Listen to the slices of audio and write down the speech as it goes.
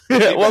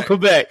Welcome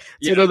back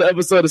to another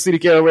episode of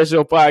CDK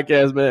Ratio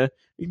Podcast, man.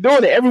 We're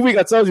doing it every week.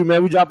 I told you,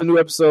 man. We dropping new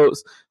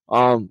episodes.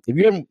 If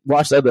you haven't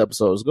watched the other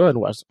episodes, go ahead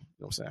and watch them.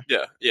 You know what I'm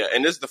saying? Yeah.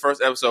 And this is the first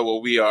episode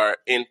where we are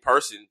in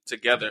person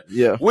together.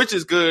 Yeah. Which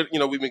is good. You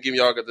know, we've been giving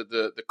y'all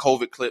the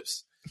COVID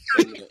clips.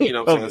 And, you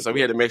know what I'm saying? So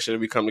we had to make sure that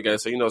we come together.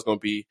 So you know it's going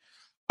to be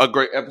a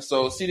great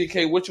episode.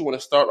 CDK, what you want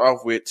to start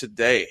off with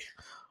today?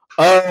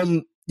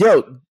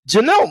 Yo,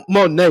 Janelle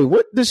Monáe,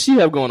 what does she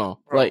have going on?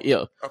 Bro. Like,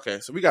 yo. Okay,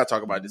 so we got to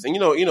talk about this. And,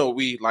 you know,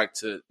 we like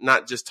to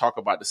not just talk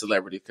about the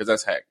celebrity because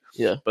that's hack.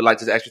 Yeah. But like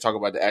to actually talk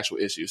about the actual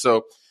issue.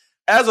 So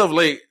as of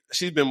late,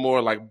 she's been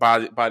more like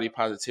body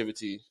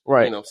positivity.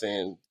 Right. You know what I'm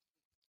saying?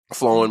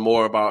 Flowing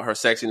more about her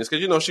sexiness.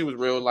 Because, you know, she was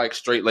real like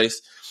straight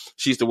laced.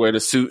 She used to wear the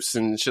suits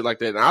and shit like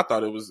that. And I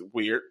thought it was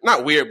weird.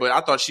 Not weird, but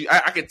I thought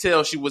I could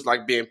tell she was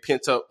like being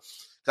pent up.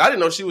 Because I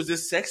didn't know she was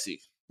this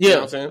sexy. Yeah. You know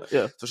what I'm saying?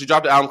 Yeah. So she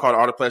dropped the album called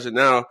Art of Pleasure.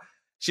 Now,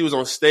 she was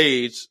on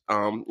stage, you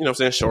know what I'm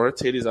saying, showing her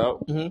titties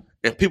out. Mm-hmm.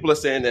 And people are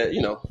saying that,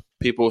 you know,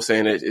 people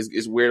saying that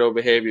it's weirdo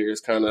behavior.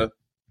 It's kind of,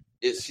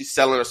 she's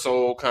selling her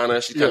soul, kind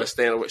of. She's kind of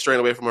straying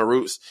away from her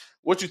roots.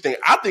 What you think?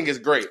 I think it's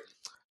great.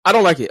 I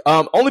don't like it.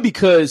 Only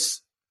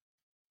because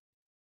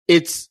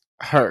it's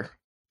her.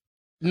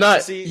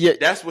 That's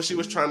what she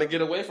was trying to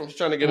get away from. She's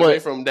trying to get away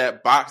from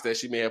that box that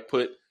she may have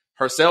put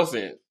herself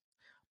in.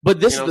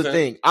 But this is the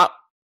thing.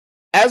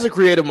 As a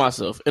creative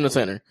myself,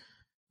 entertainer,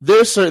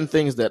 there's certain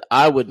things that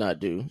I would not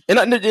do.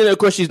 And of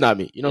course, she's not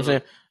me. You know what I'm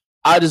saying?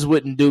 I just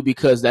wouldn't do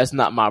because that's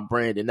not my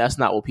brand and that's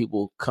not what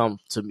people come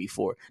to me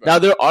for. Right. Now,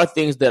 there are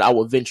things that I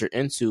will venture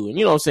into and,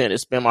 you know what I'm saying,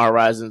 expand my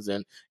horizons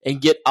and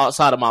get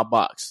outside of my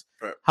box.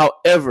 Right.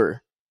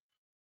 However,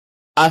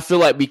 I feel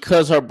like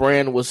because her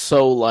brand was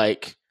so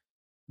like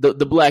the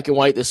black and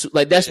white,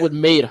 that's what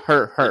made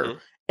her her. Mm-hmm.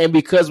 And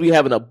because we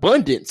have an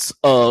abundance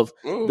of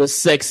the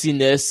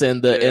sexiness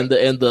and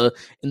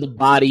the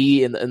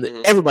body and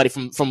everybody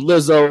from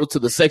Lizzo to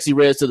the Sexy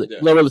Reds to the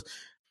Glorilla,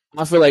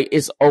 I feel like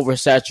it's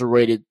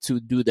oversaturated to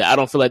do that. I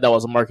don't feel like that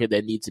was a market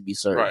that needs to be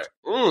served.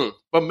 Right.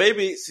 But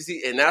maybe,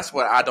 see, and that's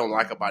what I don't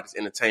like about this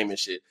entertainment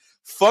shit.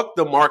 Fuck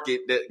the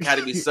market that had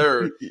to be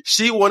served.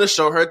 She want to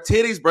show her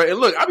titties, bro. And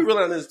look, I be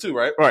realizing this too,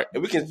 right? Right.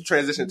 And we can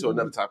transition to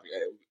another topic.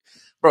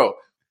 Bro,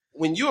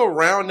 when you're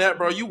around that,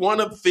 bro, you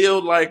want to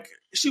feel like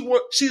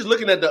she's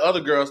looking at the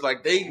other girls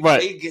like they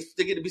get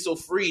to be so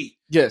free.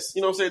 Yes.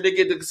 You know what I'm saying? They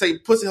get to say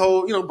pussy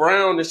hole, you know,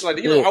 brown and shit like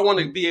that. You know, I want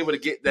to be able to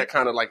get that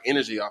kind of like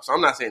energy off. So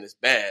I'm not saying it's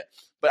bad,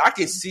 but I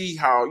can see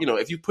how, you know,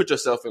 if you put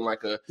yourself in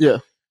like you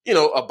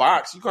know, a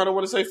box, you kind of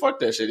want to say fuck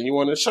that shit and you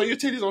want to show your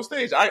titties on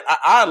stage.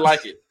 I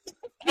like it.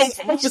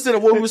 Opposite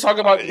of what we was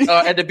talking about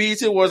at the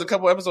BET Awards a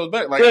couple episodes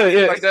back. Like,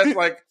 like that's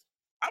like,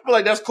 I feel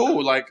like that's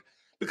cool. Like,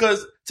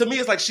 because to me,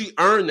 it's like she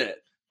earned that.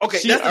 Okay,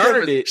 she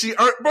earned it. She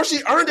earned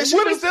it. She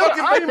been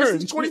fucking famous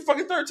since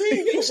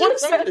 2013. What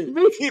does that mean,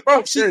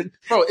 bro?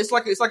 Bro, it's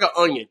like an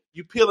onion.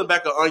 You peeling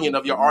back an onion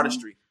of your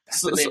artistry.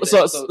 So 10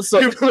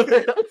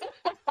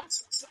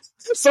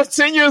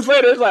 years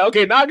later, it's like,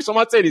 okay, now I can show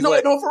my titties.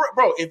 No, for real,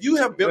 bro. If you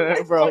have built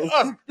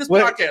this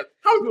podcast,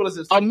 how many people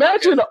listen to this?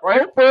 Imagine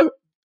Oprah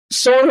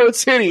showing her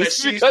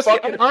titties because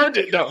fucking earned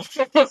it, though.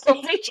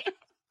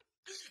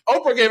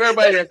 Oprah gave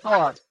everybody their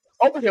card.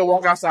 Oprah can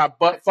walk outside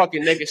butt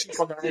fucking naked. She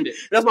fucking earned it.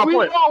 That's my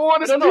point.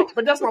 No,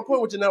 but that's my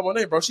point with Janelle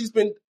Monáe, bro. She's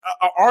been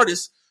an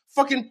artist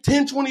fucking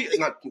 10, 20,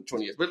 not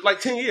 20 years, but like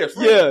 10 years.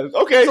 Right? Yeah,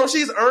 okay. So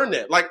she's earned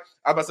that. Like,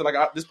 I'm about to say,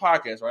 like, this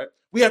podcast, right?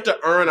 We have to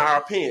earn our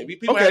opinion.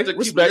 People have to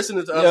keep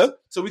listening to us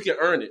so we can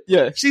earn it.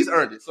 Yeah. She's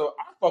earned it. So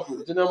I fuck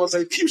with it. Janelle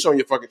Monáe, keep showing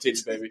your fucking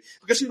titties, baby.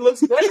 Because she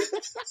looks great.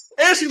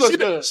 And she looks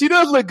good. She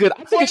does look good.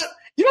 I think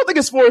you don't think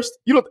it's forced?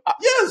 Yeah,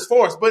 it's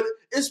forced. But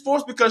it's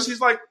forced because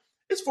she's like,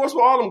 it's forced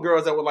with all them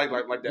girls that were like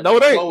that. No,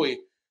 it ain't. Chloe.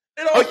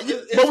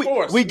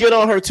 But we get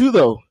on her too,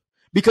 though,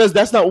 because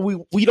that's not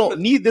what we don't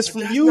need this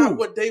from you. That's not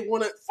what they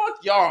want to.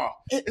 Fuck y'all.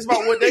 It's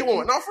about what they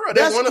want. Not for real.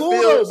 They want to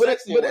feel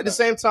sexy, but at the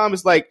same time,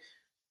 it's like,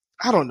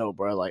 I don't know,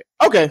 bro. Like,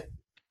 okay.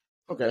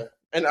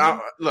 And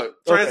look,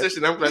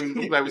 transition. I'm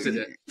glad we said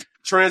that.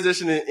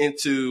 Transitioning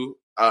into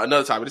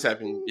another topic. This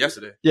happened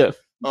yesterday. Yeah.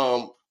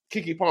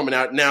 Keke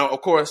Palmer. Now, of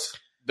course,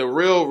 the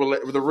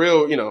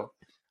real, you know,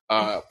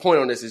 point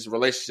on this is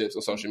relationships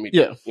on social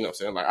media. Yeah. You know what I'm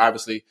saying? Like,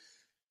 obviously,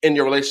 in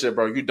your relationship,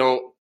 bro, you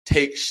don't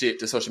take shit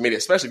to social media,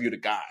 especially if you're the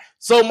guy.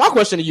 So my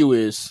question to you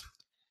is,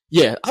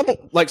 I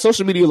don't like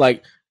social media.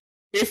 Like,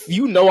 if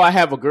you know I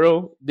have a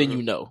girl, then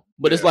you know.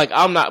 But it's like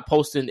I'm not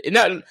posting,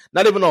 not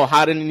even on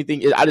hiding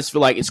anything. I just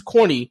feel like it's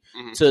corny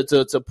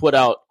to put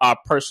out our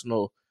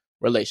personal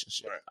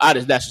relationship. Right.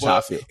 That's just how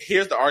I feel.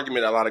 Here's the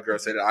argument a lot of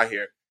girls say that I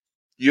hear: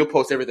 you'll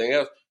post everything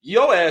else.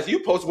 Your ass,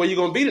 you post where you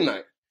gonna be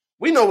tonight.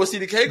 We know what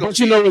CDK goes. Don't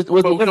you know what's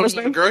the difference?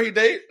 The girl he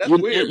date? That's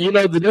weird. You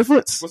know the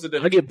difference? What's the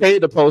difference? I get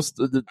paid to post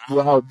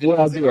what I'll do. You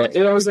know what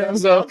I'm saying?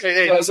 So,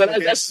 that's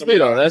just me,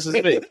 though. That's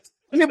just me.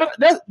 I mean, but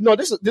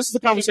this is the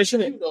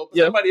conversation.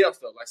 Somebody else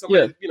though, like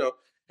somebody, you know,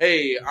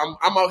 hey,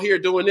 I'm out here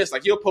doing this.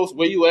 Like you'll post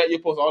where you at,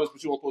 you'll post all this,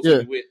 but you won't post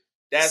who you with.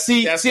 That's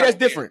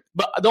different.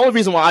 But the only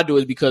reason why I do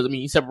it is because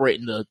you're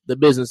separating the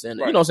business and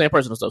you know what I'm saying,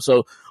 personal stuff.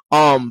 So,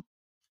 on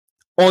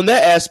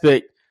that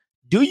aspect,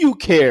 do you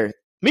care?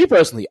 Me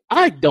personally,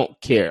 I don't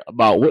care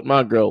about what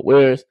my girl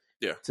wears.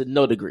 Yeah. To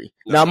no degree.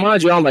 No. Now,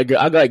 mind you,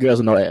 I got girls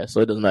with no ass,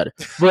 so it doesn't matter.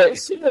 But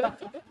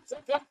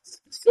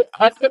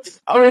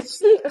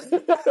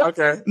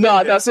okay.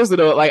 No, seriously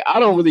though, like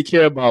I don't really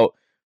care about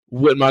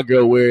what my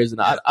girl wears,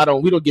 and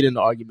we don't get into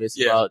arguments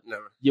about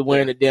you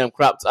wearing a damn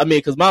crop. I mean,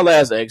 because my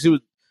last ex, she was.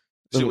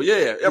 I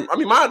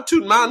mean,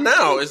 mine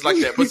now is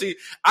like that. But see,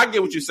 I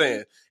get what you're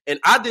saying, and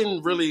I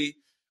didn't really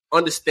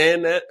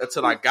understand that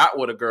until I got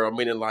with a girl.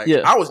 Meaning, like,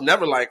 I was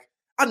never like.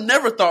 I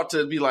never thought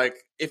to be like,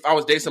 if I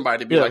was dating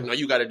somebody, to be like, no,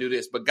 you got to do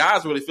this. But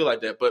guys really feel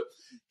like that. But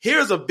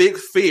here's a big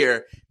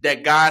fear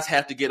that guys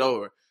have to get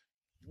over.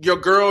 Your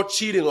girl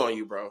cheating on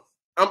you, bro.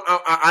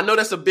 I know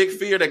that's a big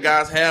fear that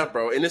guys have,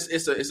 bro. And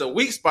it's a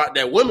weak spot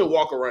that women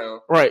walk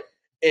around. Right.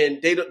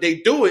 And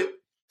they do it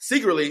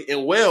secretly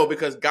and well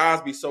because guys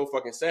be so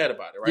fucking sad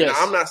about it, right? Yes.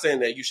 Now, I'm not saying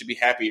that you should be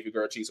happy if your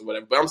girl cheats or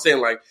whatever. But I'm saying,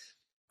 like,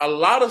 a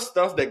lot of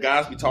stuff that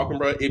guys be talking,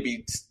 bro, it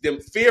be them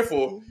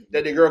fearful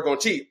that their girl going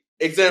to cheat.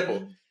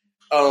 Example.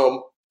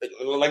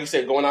 Like you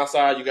said, going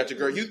outside, you got your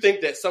girl. You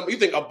think a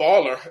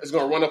baller is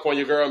gonna run up on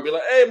your girl and be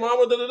like, "Hey,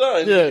 mama, da da da,"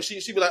 and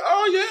she be like,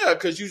 "Oh yeah,"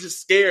 because you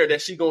just scared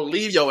that she gonna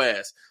leave your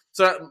ass.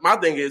 So my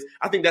thing is,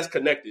 I think that's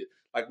connected.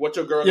 Like what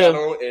your girl got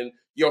on, and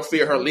your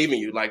fear her leaving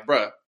you. Like,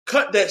 bruh,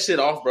 cut that shit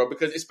off, bro.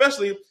 Because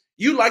especially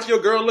you like your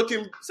girl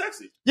looking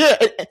sexy. Yeah,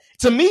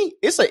 to me,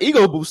 it's an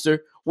ego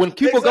booster when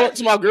people go up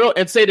to my girl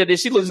and say that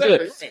she looks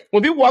good. Right.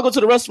 When people walk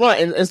into the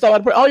restaurant and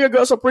start, "Oh, your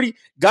girl's so pretty,"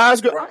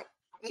 guys, right.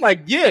 I'm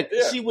like,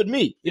 she with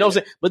me. You know what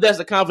I'm saying? But that's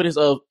the confidence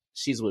of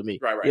she's with me.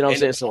 Right. You know what I'm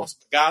saying? So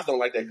guys don't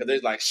like that because they're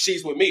like,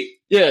 she's with me.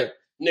 Yeah.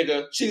 Like,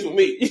 nigga, she's with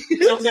me. You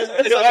know what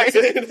I'm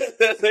saying?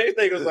 That same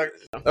thing was like,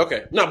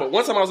 okay. No, but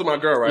one time I was with my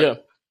girl, right? Yeah.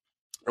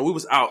 And we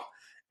was out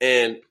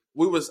and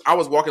I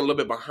was walking a little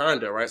bit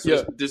behind her, right?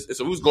 So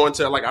so we was going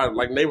to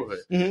our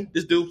neighborhood. Mm-hmm.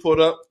 This dude pulled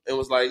up and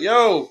was like,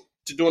 yo,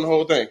 to doing the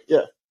whole thing.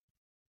 Yeah.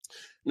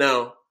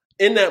 Now,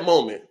 in that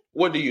moment,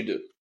 what do you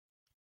do?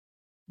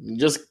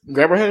 Just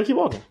grab her hand and keep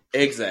walking.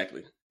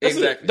 Exactly.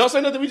 Don't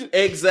say nothing.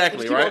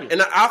 Exactly, right? Walking.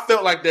 And I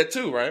felt like that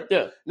too, right?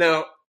 Yeah.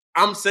 Now,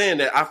 I'm saying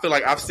that I feel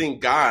like I've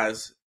seen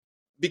guys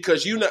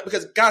because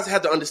guys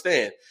have to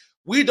understand.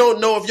 We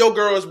don't know if your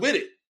girl is with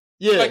it.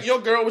 Yeah. Like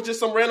your girl was just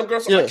some random girl,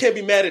 so I can't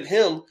be mad at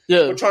him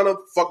for trying to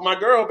fuck my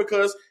girl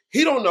because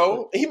he don't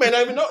know. He may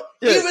not even know.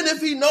 Yeah. Even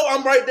if he know,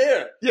 I'm right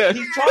there. Yeah.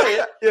 He's trying.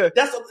 Yeah.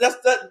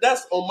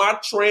 That's on my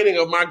training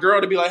of my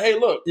girl to be like, hey,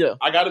 look,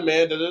 I got a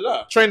man,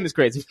 da-da-da. Training is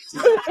crazy.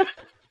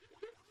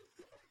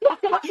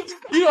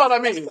 You know what I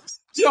mean?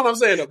 You know what I'm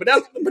saying? Though? But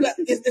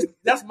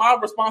that's my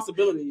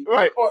responsibility,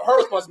 right? Or her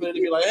responsibility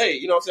to be like, hey,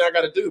 you know what I'm saying?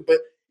 I got to do, but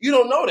you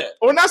don't know that.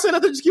 Or not saying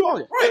nothing, just keep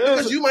on it, right?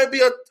 Because you might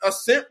be a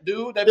simp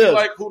dude that be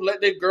like, who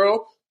let that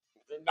girl.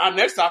 Our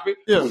next topic,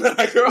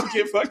 that girl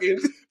get fucking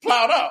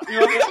plowed out. You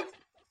know what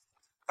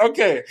I'm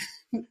saying?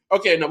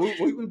 Okay. No,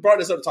 we brought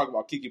this up to talk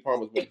about Keke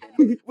Palmer's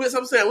wedding. That's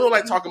what I'm saying. We don't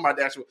like talking about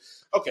the actual.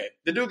 Okay,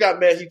 the dude got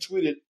mad. He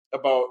tweeted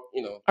about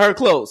her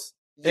clothes.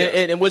 Yeah.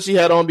 And what she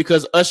had on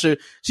because Usher,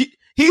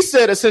 he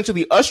said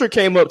essentially Usher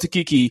came up to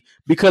Keke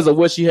because of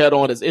what she had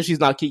on as if she's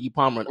not Keke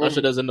Palmer and Usher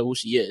doesn't know who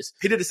she is.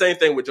 He did the same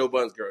thing with Joe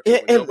Budden's girl too,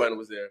 when Joe Budden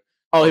was there.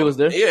 Oh, he was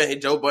there? Yeah,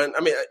 Joe Budden.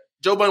 I mean,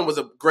 Joe Budden was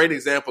a great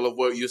example of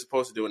what you're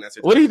supposed to do in that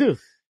situation. What did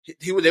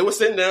he do? They were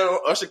sitting down.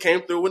 Usher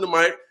came through with the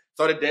mic,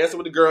 started dancing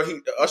with the girl.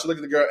 Usher looked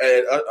at the girl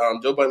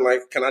and Joe Budden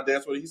like, can I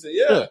dance with her? He said,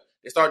 yeah.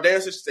 They start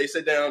dancing. They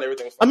sit down.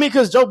 Everything was fine. I mean,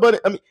 because Joe Budden.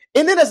 I mean,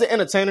 and then as an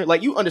entertainer,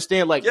 like you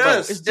understand, like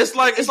yes, it's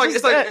like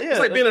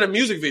being in a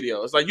music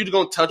video. It's like you're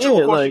gonna touch her.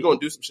 Of course, you're gonna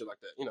do some shit like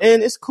that.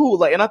 And it's cool.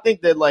 Like, and I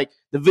think that like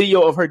the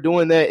video of her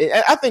doing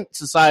that. I think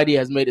society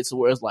has made it to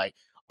where it's like,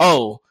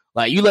 oh,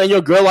 like you letting your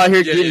girl out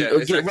here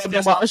getting rubbed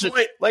on by Usher.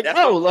 Like,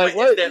 bro, like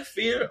what? It's that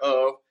fear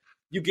of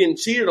you getting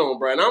cheated on,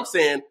 bro. And I'm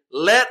saying,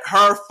 let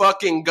her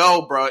fucking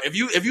go, bro. If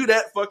you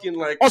that fucking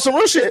like on some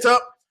real shit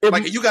up.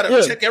 Like you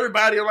gotta check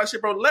everybody and like shit,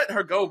 bro. Let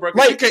her go, bro.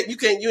 Like, you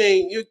can't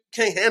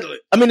handle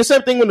it. I mean, the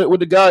same thing when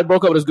the guy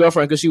broke up with his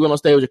girlfriend because she went on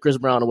stage with Chris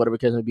Brown or whatever the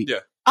case may be. Yeah,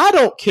 I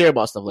don't care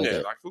about stuff like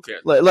that. Like who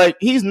cares? Like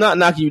he's not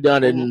knocking you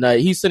down and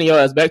he's sending your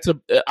ass back to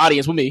the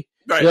audience with me.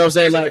 Right. You know what I'm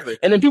saying? Exactly. Like,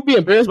 and then people be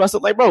embarrassed by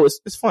stuff like, bro,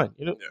 it's fun.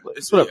 You know,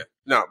 it's whatever.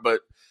 No, but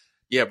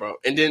yeah, bro.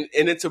 And then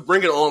to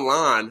bring it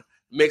online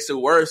makes it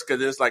worse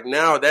because it's like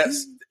now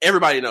that's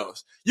everybody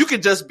knows. You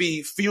could just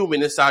be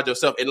fuming inside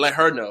yourself and let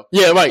her know.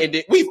 Yeah, right. And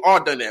then we've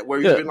all done that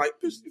where you've been like,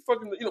 you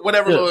fucking,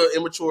 whatever little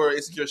immature,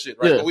 insecure shit,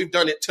 right? But we've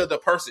done it to the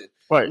person,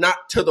 right? Not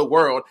to the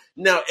world.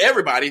 Now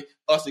everybody,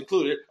 us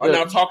included, are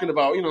now talking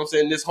about, you know what I'm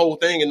saying, this whole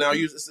thing, and now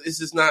it's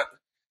just not.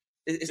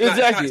 It's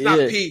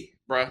not pee,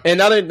 bro. And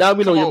now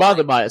we know you're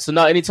bothered by it. So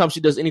now anytime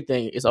she does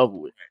anything, it's over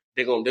with.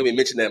 They'll be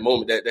mentioning that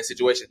moment, that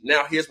situation.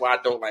 Now here's why I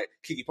don't like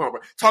Keke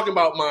Palmer. Talking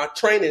about my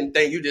training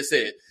thing you just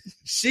said.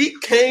 She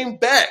came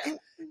back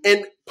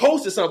and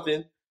posted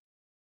something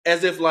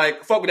as if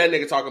like, fuck what that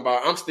nigga talking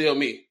about. I'm still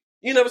me.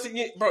 You never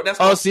see, bro.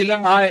 That's see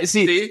now.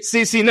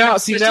 See now.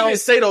 She didn't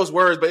say those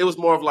words, but it was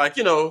more of like,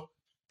 I'm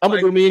gonna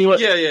do me anyway.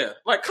 Yeah.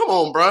 Like, come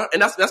on, bro.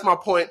 And that's my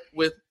point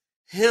with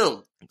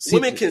him.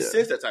 Women can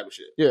sense that type of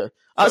shit. Yeah.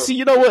 So, see,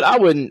 you know what? I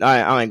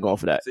ain't going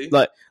for that. See,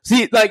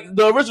 like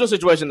the original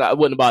situation, that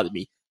wouldn't bother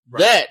me.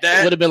 Right.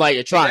 That would have been like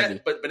a triangle.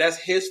 But that's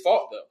his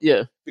fault though.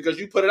 Yeah. Because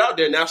you put it out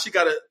there. Now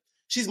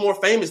she's more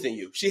famous than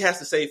you. She has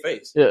to save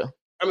face. Yeah.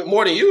 I mean,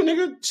 more than you,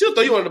 nigga. She'll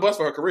throw you under the bus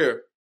for her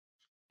career.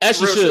 As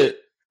she should. Shit.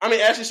 I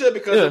mean, as she should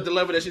because of the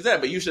level that she's at.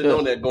 But you should have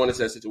known that going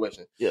into that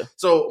situation. Yeah.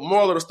 So,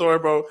 moral of the story,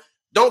 bro,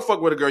 don't fuck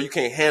with a girl you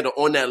can't handle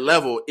on that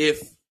level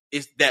if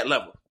it's that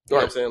level. You know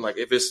what I'm saying? Like,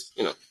 if it's,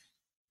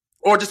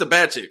 or just a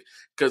bad chick.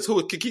 Because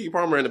Keke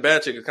Palmer and the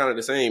bad chick is kind of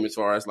the same as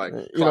far as, like,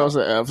 you know what I'm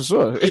saying? For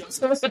sure. You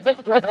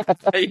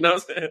know what I'm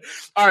saying?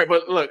 All right,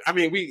 but look, I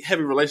mean, we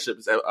heavy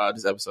relationships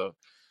this episode.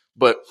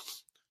 But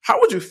how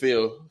would you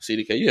feel,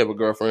 CDK? You have a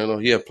girlfriend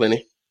or you have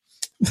plenty?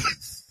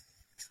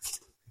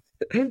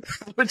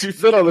 But you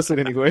still don't listen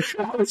anyway.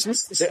 But it's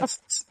exactly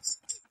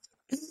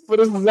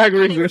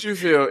how would you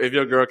feel if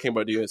your girl came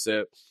up to you and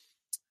said,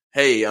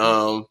 "Hey,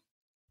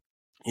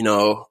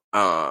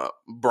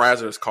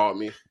 Brazzers called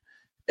me,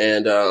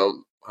 and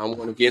I'm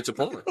going to get into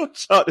porn.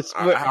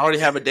 I already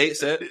have a date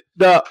set.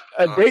 A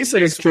date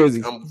set is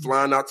crazy. I'm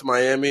flying out to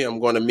Miami. I'm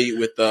going to meet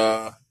with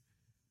Mr.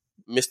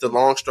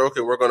 Longstroke,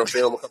 and we're going to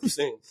film a couple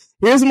scenes."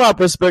 Here's my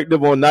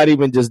perspective on not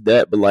even just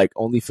that, but like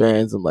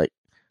OnlyFans and like.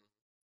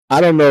 I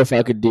don't know if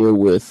I could deal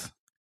with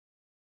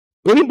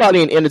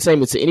anybody in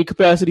entertainment to any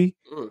capacity,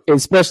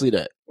 especially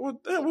that.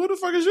 What the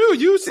fuck is you?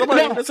 You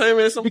somebody in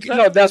entertainment?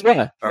 No, that's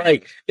right.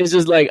 Like it's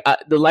just like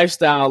the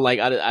lifestyle. Like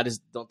I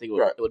just don't think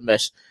it would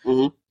mesh.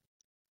 Mm-hmm.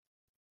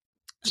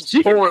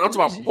 I'm talking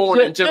about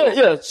porn in general.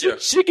 Yeah.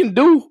 She can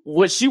do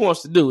what she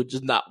wants to do,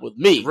 just not with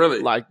me.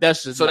 Really? Like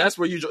that's just that's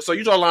where you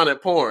draw a line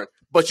at porn,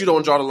 but you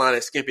don't draw the line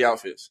at skimpy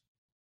outfits.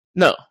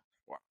 No.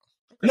 Wow.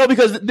 Okay. No,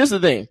 because this is the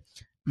thing.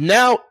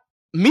 Now.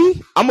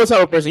 Me, I'm a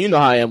type of person, you know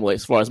how I am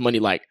as far as money,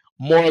 like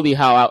morally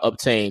how I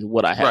obtain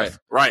what I have.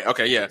 Right,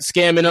 okay, yeah.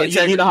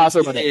 Scamming, you know how I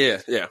feel about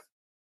that. Yeah.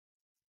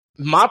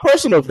 My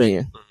personal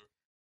opinion,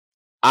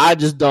 I'm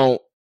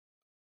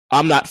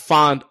not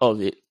fond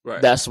of it.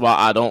 Right. That's why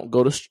I don't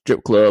go to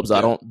strip clubs. Yeah.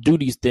 I don't do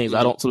these things.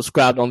 I don't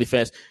subscribe to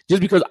OnlyFans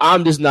just because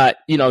I'm just not,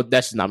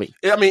 that's just not me.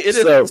 I mean,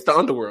 it's the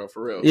underworld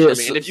for real. Yeah, I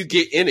mean, and if you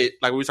get in it,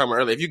 like we were talking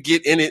about earlier, if you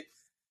get in it,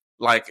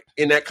 like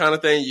in that kind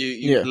of thing,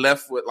 you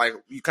left with like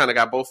you kind of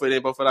got both foot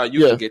in, both foot out.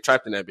 You can get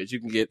trapped in that bitch. You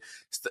can get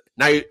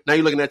now you're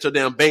looking at your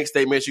damn bank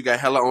statements. You got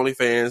hella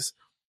OnlyFans.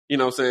 You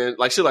know what I'm saying?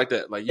 Like shit like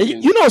that. Like you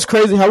know it's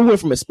crazy how we went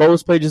from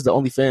exposed pages to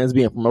OnlyFans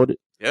being promoted.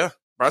 Yeah,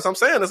 that's what I'm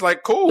saying. It's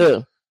like cool. Yeah,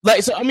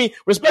 like so. I mean,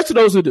 respect to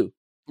those who do.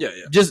 Yeah.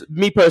 Just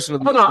me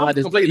personally. Oh, no, I'm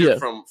completely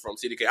different from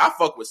CDK. I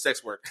fuck with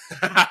sex work.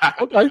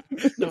 Okay.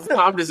 No,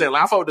 I'm just saying.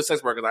 Like, I fuck with the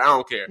sex workers. Like, I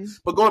don't care.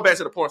 But going back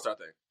to the porn star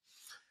thing.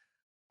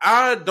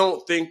 I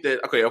don't think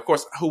that. Okay, of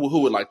course, who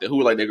would like that? Who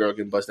would like their girl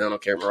getting bust down on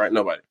camera? Right?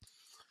 Nobody.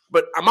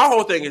 But my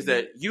whole thing is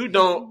that you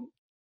don't.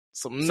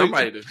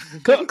 Somebody do.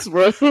 Cooks,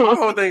 bro. My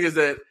whole thing is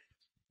that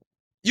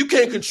you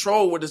can't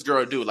control what this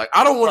girl do. Like,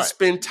 I don't want to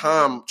spend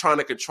time trying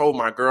to control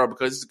my girl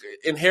because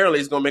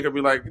inherently it's gonna make her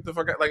be like, "Get the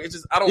fuck out!" Like, it's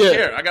just I don't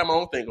care. I got my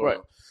own thing going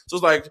on. So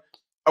it's like,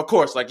 of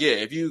course, like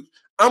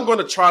I'm going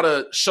to try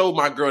to show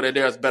my girl that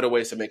there's better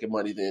ways to making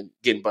money than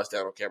getting bust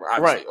down on camera,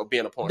 obviously, or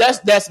being a porn.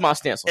 That's my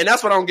stance. And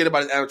that's what I don't get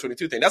about this Adam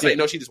 22 thing. That's why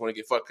she just want to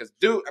get fucked because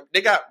dude,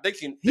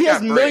 he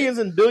has millions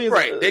and billions.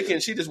 Right?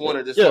 She just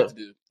wanted this fuck to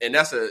do, and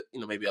that's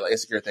maybe an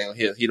insecure thing.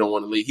 He don't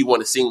want to leave. He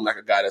want to seem like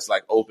a guy that's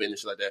like open and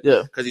shit like that.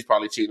 Yeah, because he's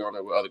probably cheating on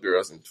her with other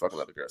girls and fucking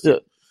other girls. Yeah,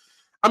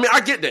 I mean, I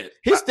get that.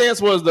 His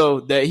stance was though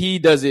that he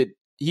does it.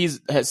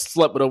 Has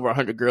slept with over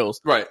 100 girls,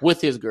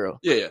 with his girl,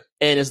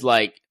 and it's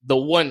like the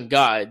one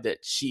guy that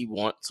she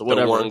wants or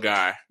whatever. The one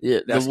guy,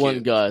 that's the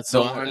one guy.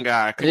 So the one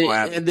guy,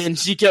 and then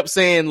she kept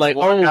saying like,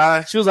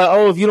 she was like,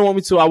 "Oh, if you don't want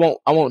me to, I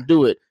won't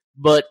do it."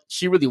 But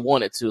she really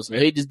wanted to, so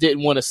he just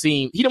didn't want to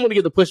he didn't want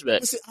to get the pushback.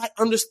 Listen, I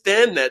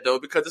understand that though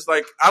because it's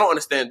like I don't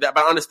understand that,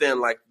 but I understand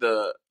like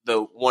the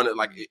one that,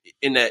 like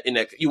in that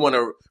you want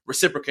to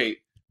reciprocate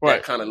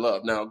that kind of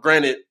love. Now,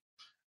 granted.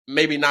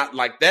 Maybe not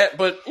like that,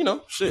 but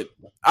shit.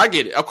 I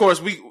get it. Of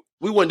course, we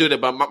wouldn't do that.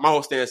 But my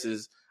whole stance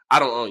is I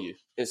don't own you,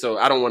 and so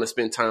I don't want to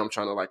spend time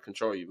trying to like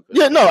control you.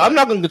 Because, I'm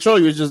not going to control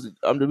you. It's just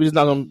we're just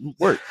not going to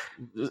work.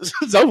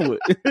 It's over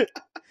with.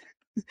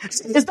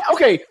 Is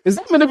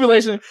that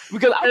manipulation?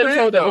 Because I've been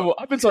told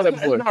that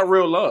before. It's not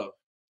real love.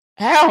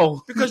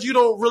 How? Because you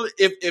don't really.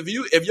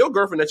 If your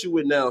girlfriend that you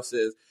with now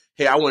says,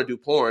 "Hey, I want to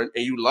do porn,"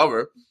 and you love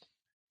her.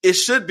 It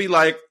should be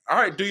like, all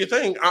right, do your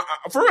thing.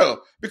 For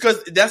real.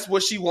 Because that's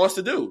what she wants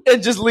to do.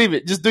 And just leave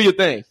it. Just do your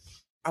thing.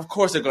 Of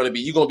course you're going to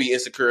be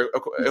insecure.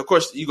 Of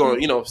course you're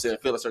going to,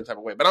 feel a certain type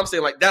of way. But I'm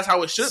saying, like, that's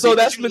how it should be. So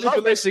that's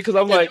manipulation because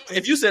I'm like.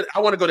 If you said, I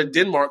want to go to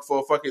Denmark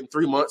for fucking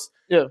 3 months.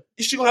 Yeah.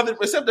 She's going to have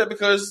to accept that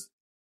because,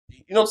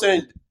 you know what I'm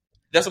saying?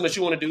 That's something that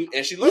you want to do.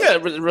 And she loves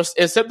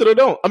it. Accept it or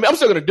don't. I mean, I'm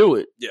still going to do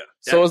it. Yeah.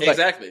 So it's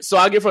exactly. Like, so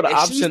I give her the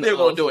option. She's still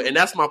going to do it. And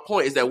that's my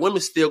point is that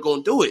women still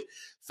going to do it.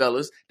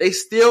 Fellas, they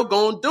still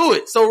gonna do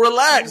it. So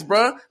relax,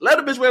 bruh. Let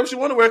a bitch wear what she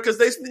want to wear because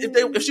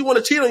if she want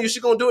to cheat on you, she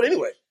gonna do it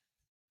anyway.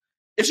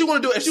 If she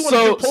want to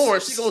do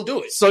porn, she gonna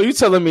do it. So you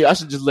telling me I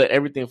should just let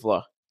everything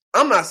fly?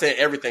 I'm not saying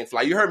everything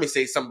fly. You heard me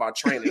say something about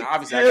training.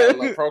 Obviously, I got a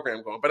little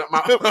program going, but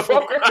my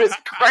program is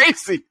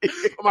crazy.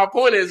 My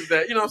point is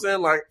that, you know what I'm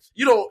saying? Like,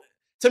 you don't,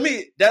 to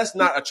me, that's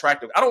not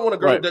attractive. I don't want a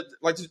girl to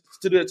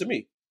do that to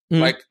me.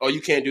 Mm-hmm. Like, oh,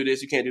 you can't do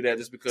this, you can't do that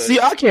just because. See,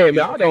 I can't,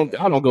 man. I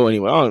don't go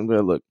anywhere. I don't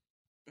really look.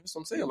 That's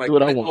what I'm saying. Like, do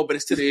what I want. Oh, but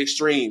it's to the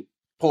extreme.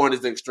 Porn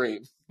is the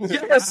extreme.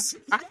 Yes.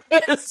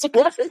 That's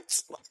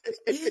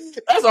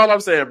all I'm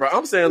saying, bro.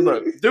 I'm saying,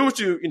 look, do what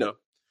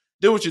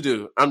you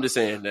do. I'm just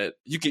saying that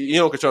you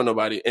don't control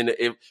nobody, and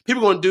if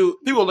people gonna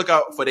look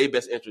out for their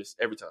best interest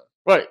every time,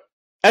 right?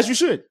 As you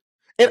should.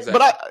 And, exactly.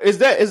 But is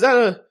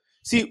that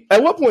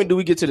at what point do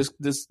we get to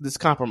this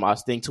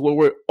compromise thing to where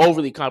we're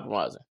overly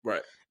compromising?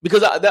 Right.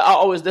 Because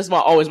that's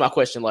always my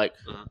question. Like,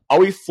 are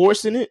we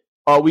forcing it?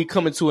 Or are we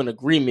coming to an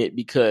agreement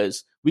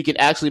because we can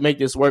actually make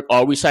this work? Or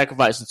are we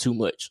sacrificing too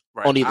much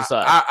on either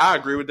side? I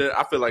agree with that.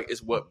 I feel like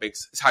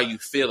it's how you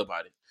feel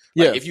about it.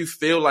 Like, yeah. If you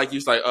feel like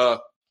you're like,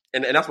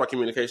 and that's why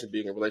communication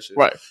being in a relationship.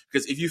 Right.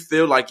 Because if you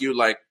feel like you're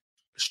like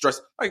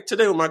stressed, like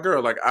today with my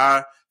girl, like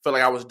I felt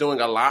like I was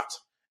doing a lot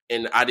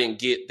and I didn't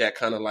get that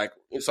kind of like,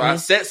 so I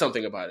said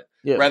something about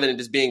it rather than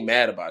just being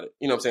mad about it.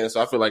 You know what I'm saying?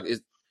 So I feel like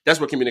that's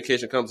where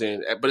communication comes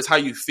in, but it's how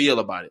you feel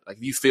about it. Like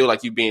if you feel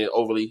like you're being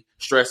overly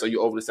stressed or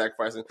you're overly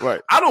sacrificing.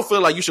 Right. I don't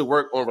feel like you should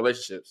work on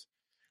relationships.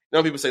 You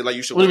know, people say like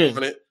you should work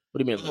on it.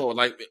 What do you mean? Oh,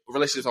 like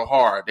relationships are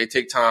hard. They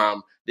take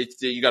time.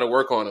 You got to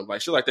work on them. Like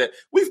shit like that.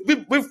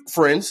 We're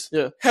friends.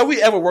 Yeah. Have we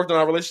ever worked on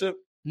our relationship?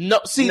 No.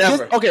 See,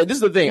 never. This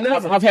is the thing.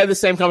 I've had the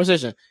same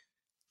conversation.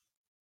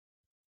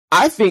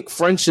 I think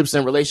friendships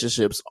and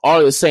relationships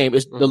are the same.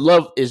 The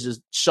love is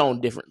just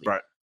shown differently.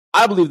 Right.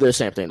 I believe they're the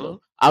same thing though.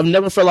 I've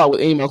never fell out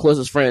with any of my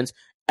closest friends.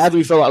 After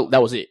we fell out,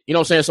 that was it. You know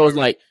what I'm saying? So it's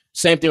like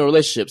same thing with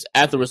relationships.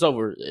 After it's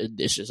over,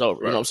 it's just over.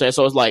 Right. You know what I'm saying?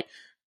 So it's like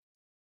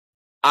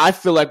I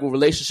feel like with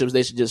relationships,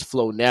 they should just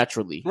flow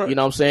naturally. Right. You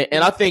know what I'm saying?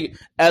 And I think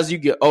as you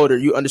get older,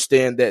 you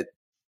understand that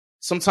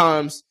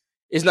sometimes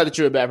it's not that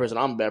you're a bad person.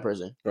 I'm a bad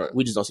person. Right.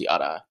 We just don't see eye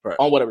to eye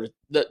on whatever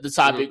the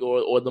topic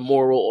or the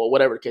moral or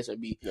whatever the case may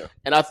be. Yeah.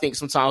 And I think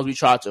sometimes we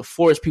try to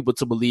force people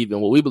to believe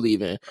in what we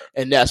believe in,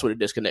 and that's where the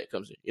disconnect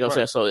comes in. You know what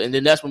I'm saying? So, and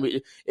then that's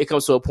when it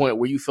comes to a point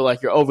where you feel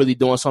like you're overly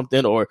doing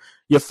something or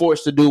you're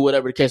forced to do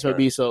whatever the case may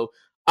be. So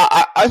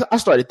I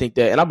started to think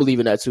that, and I believe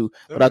in that too.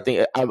 But I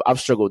think I've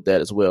struggled with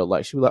that as well.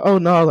 Like she was like, "Oh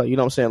no," like you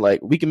know what I'm saying?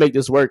 Like we can make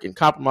this work and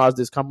compromise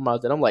this,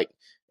 compromise that. I'm like,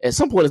 at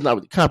some point, it's not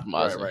really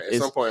compromising. Right. At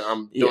some point,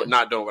 I'm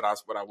not doing what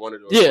I want to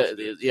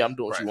do. Yeah, I'm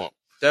doing what you want.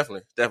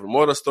 Definitely.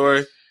 More of the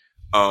story.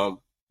 If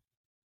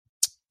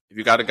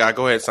you got a guy,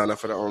 go ahead and sign up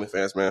for the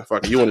OnlyFans, man.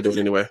 Fuck it, you want to do it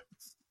anyway.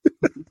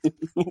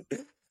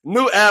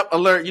 New app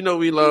alert. You know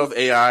we love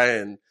AI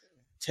and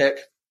tech.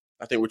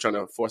 I think we're trying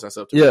to force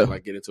ourselves to really,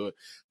 get into it.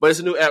 But it's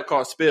a new app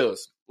called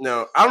Spills.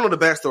 Now, I don't know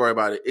the backstory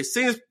about it. It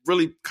seems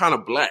really kind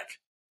of black,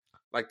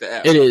 like the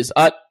app. It is.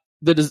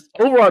 The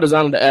overall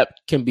design of the app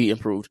can be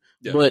improved,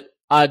 but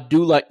I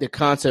do like the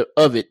concept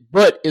of it.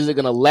 But is it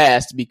going to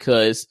last?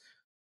 Because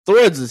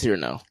Threads is here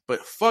now.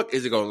 But fuck,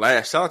 is it going to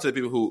last? Shout out to the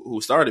people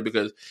who started,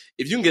 because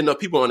if you can get enough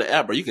people on the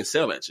app, bro, you can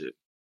sell that shit.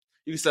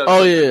 You can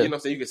sell it. You know what I'm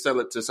saying? You can sell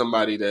it to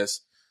somebody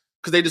that's,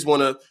 because they just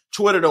want to,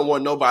 Twitter don't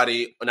want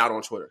nobody not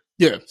on Twitter.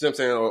 Yeah. See what I'm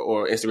saying?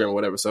 Or Instagram or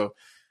whatever. So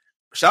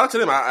shout out to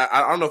them.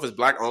 I don't know if it's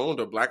black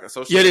owned or black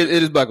associated. Yeah,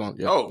 it is black owned.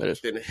 Yeah,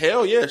 then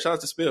hell yeah, shout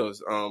out to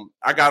Spills.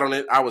 I got on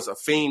it. I was a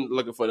fiend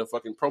looking for the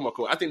fucking promo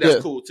code. I think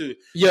that's cool too.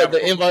 Yeah,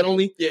 the invite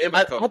only. Yeah,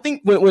 invite code. I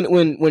think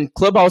when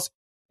Clubhouse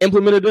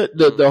implemented it,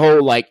 the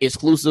whole like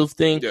exclusive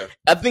thing,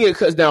 I think it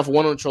cuts down for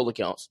one on the troll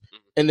accounts,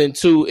 and then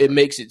two, it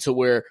makes it to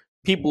where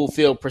people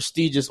feel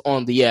prestigious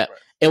on the app. Right.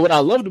 And what I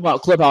loved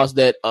about Clubhouse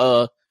that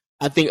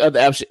I think other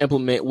apps should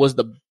implement was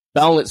the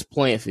balanced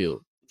playing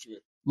field.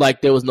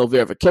 Like there was no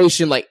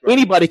verification. Like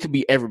anybody could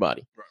be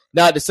everybody. Right.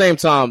 Now at the same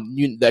time,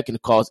 that can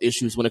cause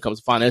issues when it comes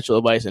to financial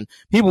advice. And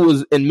people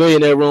was in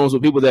millionaire rooms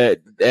with people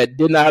that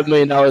did not have $1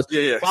 million.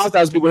 Yeah.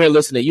 5,000 people here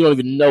listening. You don't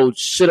even know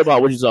shit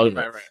about what you're talking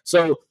about. Right.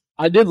 So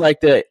I did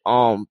like that. It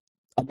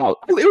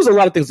was a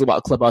lot of things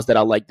about Clubhouse that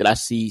I like that I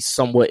see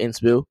somewhat in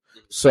Spill.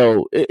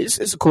 So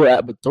it's a cool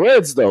app. But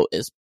Threads though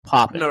is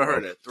popping. I've never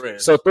heard of that.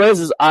 Threads. So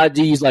Threads is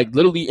IG's like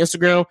literally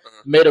Instagram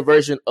made a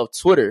version of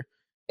Twitter.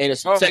 And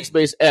it's a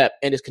text-based app,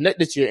 and it's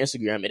connected to your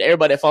Instagram. And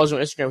everybody that follows you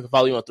on Instagram can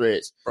follow you on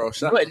Threads. Bro,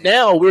 but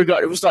now we're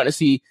starting to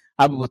see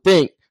how people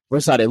think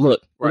versus how they look.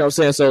 You know what I'm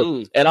saying?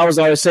 So, and I was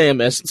always saying,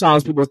 man,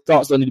 sometimes people's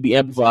thoughts don't need to be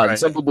amplified. And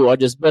some people are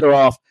just better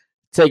off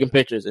taking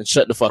pictures and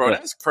shutting the fuck up. Bro,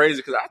 that's crazy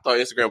because I thought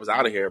Instagram was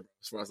out of here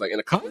as far as like in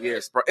a couple of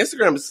years. Bro,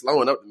 Instagram is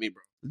slowing up to me,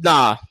 bro.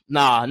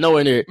 Nah,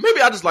 nowhere near. Maybe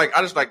I just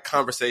like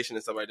conversation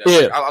and stuff like that.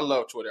 Yeah. Like, I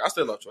love Twitter. I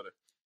still love Twitter.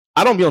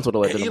 I don't be on Twitter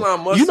like that.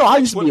 Elon Musk, you know, I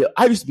used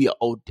to be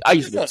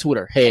a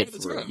Twitter head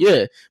for real.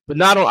 Yeah, but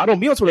now I don't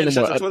be on Twitter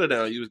anymore. Shut your Twitter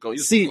down. You was going.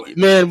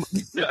 Man,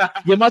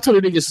 my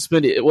Twitter didn't get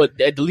suspended.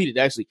 They deleted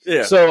actually.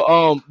 Yeah.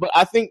 So, but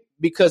I think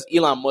because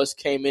Elon Musk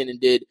came in and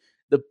did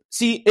and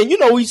you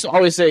know, we used to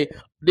always say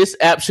this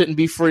app shouldn't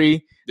be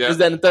free. Yeah. Is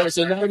that the third?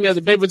 So now we have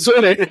to pay for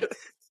Twitter.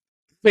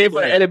 Pay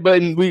for the edit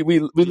button. We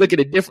look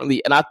at it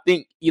differently, and I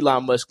think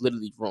Elon Musk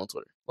literally ruined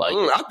Twitter. Like,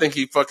 I think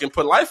he fucking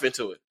put life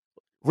into it.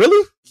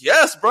 Really?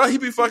 Yes, bro. He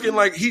be fucking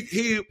like he's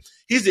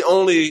the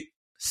only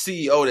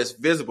CEO that's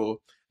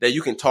visible that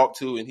you can talk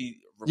to, and he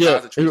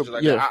replies to tweets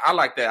like that. I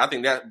like that. I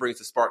think that brings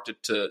the spark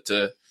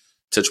to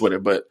Twitter.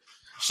 But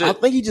shit, I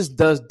think he just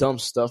does dumb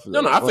stuff.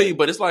 No, I feel you,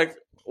 but it's like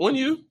when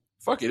you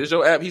fuck it, it's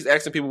your app. He's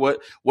asking people what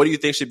do you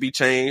think should be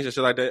changed and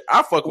shit like that.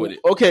 I fuck with it.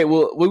 Okay,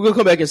 well we're gonna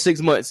come back in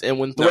 6 months, and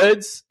when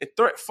Threads,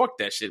 fuck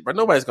that shit, bro.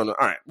 Nobody's gonna.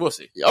 All right, we'll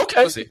see.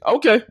 Okay,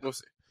 we'll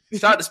see.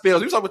 Shout out to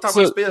Spills. We talking about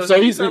Spills.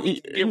 So he's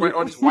get right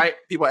on these white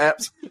people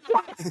apps.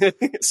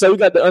 So we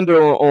got the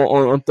under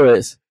on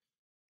Threads.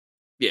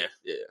 Yeah.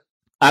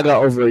 I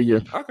got over a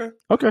year.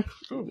 Okay.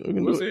 Cool.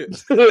 We'll see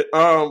it.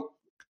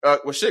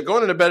 Well, shit.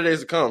 Going into better days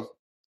to come.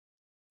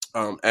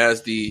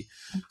 As the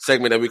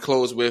segment that we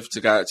close with to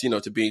guys,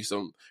 to bring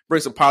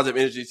some positive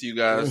energy to you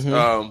guys.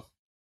 Mm-hmm.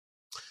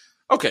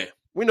 Okay,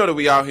 we know that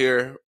we out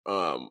here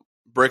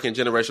breaking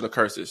generational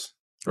curses.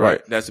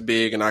 Right. That's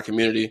big in our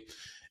community.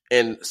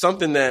 And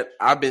something that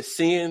I've been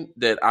seeing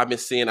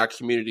our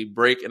community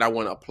break, and I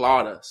want to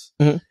applaud us,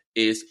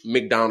 is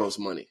McDonald's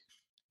money.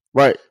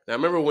 Right. Now, I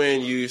remember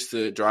when you used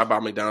to drive by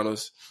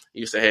McDonald's,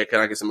 you used to say, hey, can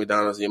I get some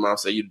McDonald's? And your mom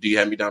said, do you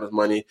have McDonald's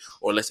money?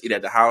 Or let's eat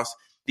at the house.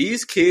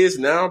 These kids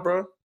now,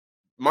 bro,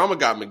 mama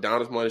got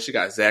McDonald's money. She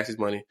got Zaxby's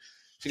money.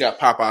 She got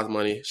Popeye's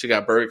money. She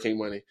got Burger King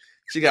money.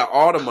 She got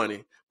all the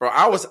money. Bro,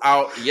 I was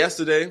out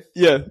yesterday.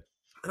 Yeah.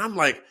 And I'm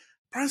like,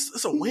 bro,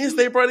 it's a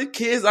Wednesday, bro. These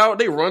kids out,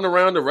 they run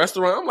around the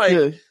restaurant. I'm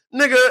like,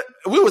 nigga,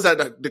 we was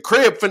at the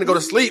crib finna go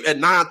to sleep at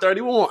 9:30.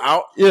 We weren't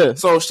out. Yeah.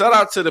 So shout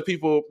out to the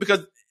people, because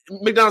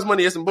McDonald's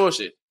money isn't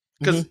bullshit.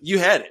 Because you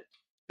had it.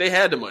 They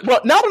had the money.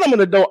 Well, now that I'm an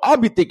adult, I'll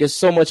be thinking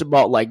so much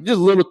about like just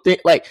little things.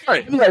 Like,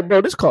 be like,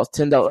 bro, this costs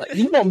 $10.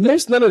 You don't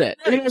miss none of that.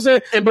 You know what I'm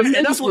saying? And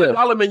that's when the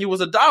dollar menu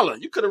was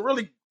 $1. You could have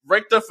really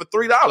raked up for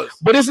 $3.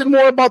 But is it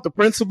more about the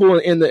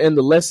principle and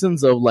the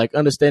lessons of like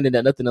understanding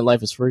that nothing in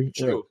life is free?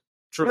 True.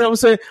 You know what I'm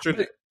saying?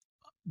 True.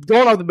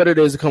 Going off the better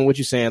days to come, what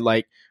you're saying,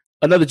 like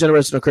another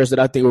generational curse that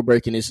I think we're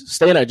breaking is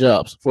staying at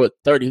jobs for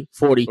 30,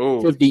 40,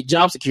 50,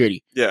 job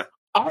security. Yeah.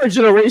 Our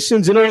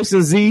Generation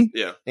Z,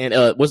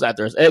 and what's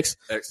after us? X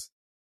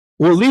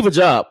will leave a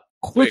job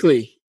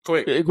quickly.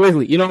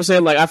 Quickly. You know what I'm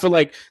saying? Like, I feel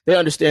like they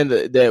understand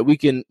that we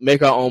can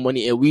make our own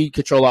money and we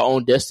control our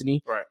own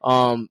destiny. Right.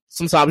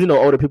 Sometimes,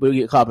 older people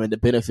get caught up in the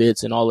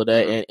benefits and all of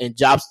that, and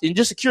jobs and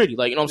just security.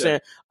 Like, you know what I'm saying?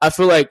 I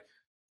feel like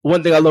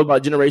one thing I love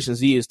about Generation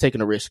Z is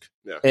taking a risk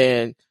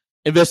and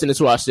investing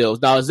into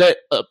ourselves. Now, is that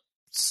a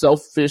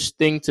selfish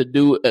thing to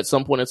do at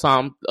some point in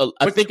time?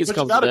 I think it's you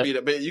gotta be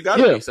that. But you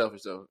gotta be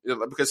selfish though,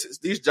 because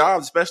these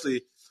jobs,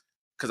 especially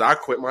because I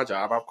quit my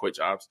job, I've quit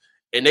jobs,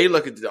 and they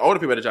look at the older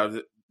people at the jobs.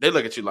 They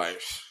look at you like,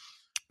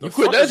 you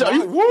quit that job.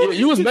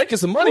 You was making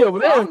some money over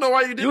there. I don't know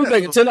why you did that. You was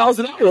making $10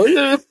 an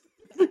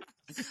hour.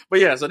 But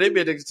yeah, so they be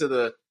addicted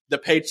to the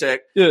paycheck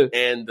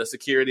and the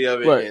security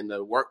of it and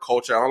the work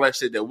culture, all that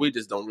shit that we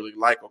just don't really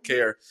like or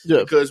care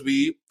because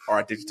we are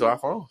addicted to our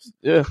phones.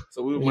 Yeah.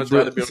 So we would much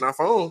rather be on our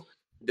phone.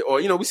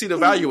 Or, we see the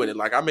value in it.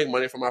 Like, I make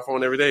money from my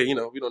phone every day.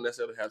 We don't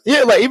necessarily have to.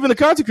 Yeah, like even the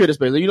content creator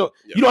space. Like, you don't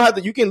have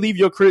to, you can leave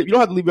your crib. You don't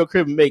have to leave your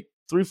crib and make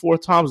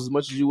 3-4 times as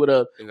much as you would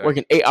have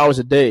working 8 hours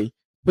a day.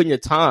 Putting your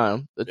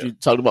time that you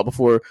talked about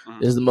before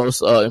is the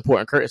most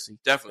important currency.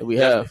 Definitely. We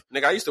have.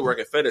 Nigga, I used to work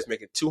at FedEx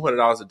making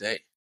 $200 a day.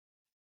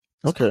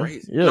 That's okay.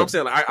 Crazy. Yeah. You know what I'm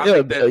saying? Like,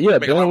 I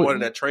make a lot more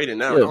than that trading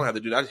now. I don't have to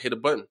do that. I just hit a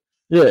button.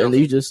 Yeah, and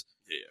then you just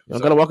you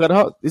don't gotta walk out the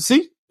house. You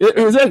see?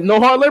 Exactly. No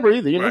hard labor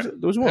either. Do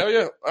what you want. Hell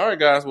yeah. All right,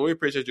 guys. Well, we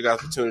appreciate you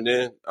guys for tuning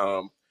in.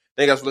 Thank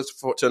you guys for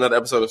listening to another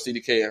episode of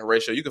CDK and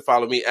Horatio. You can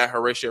follow me at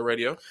Horatio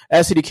Radio.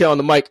 At CDK on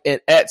the mic and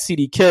at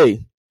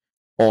CDK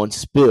on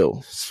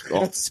Spill.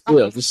 On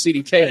Spill. The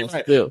CDK on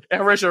Spill. At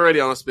Horatio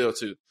Radio on Spill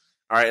too.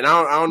 All right, and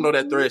I don't know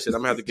that thread shit.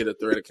 I'm gonna have to get a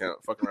thread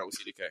account. Fucking around with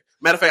CDK.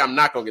 Matter of fact, I'm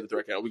not gonna get a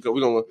thread account. We're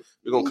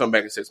gonna come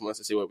back in 6 months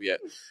and see where we at.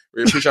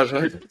 We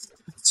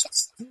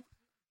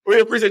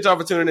appreciate y'all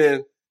for tuning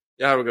in.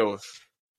 Y'all have a good one.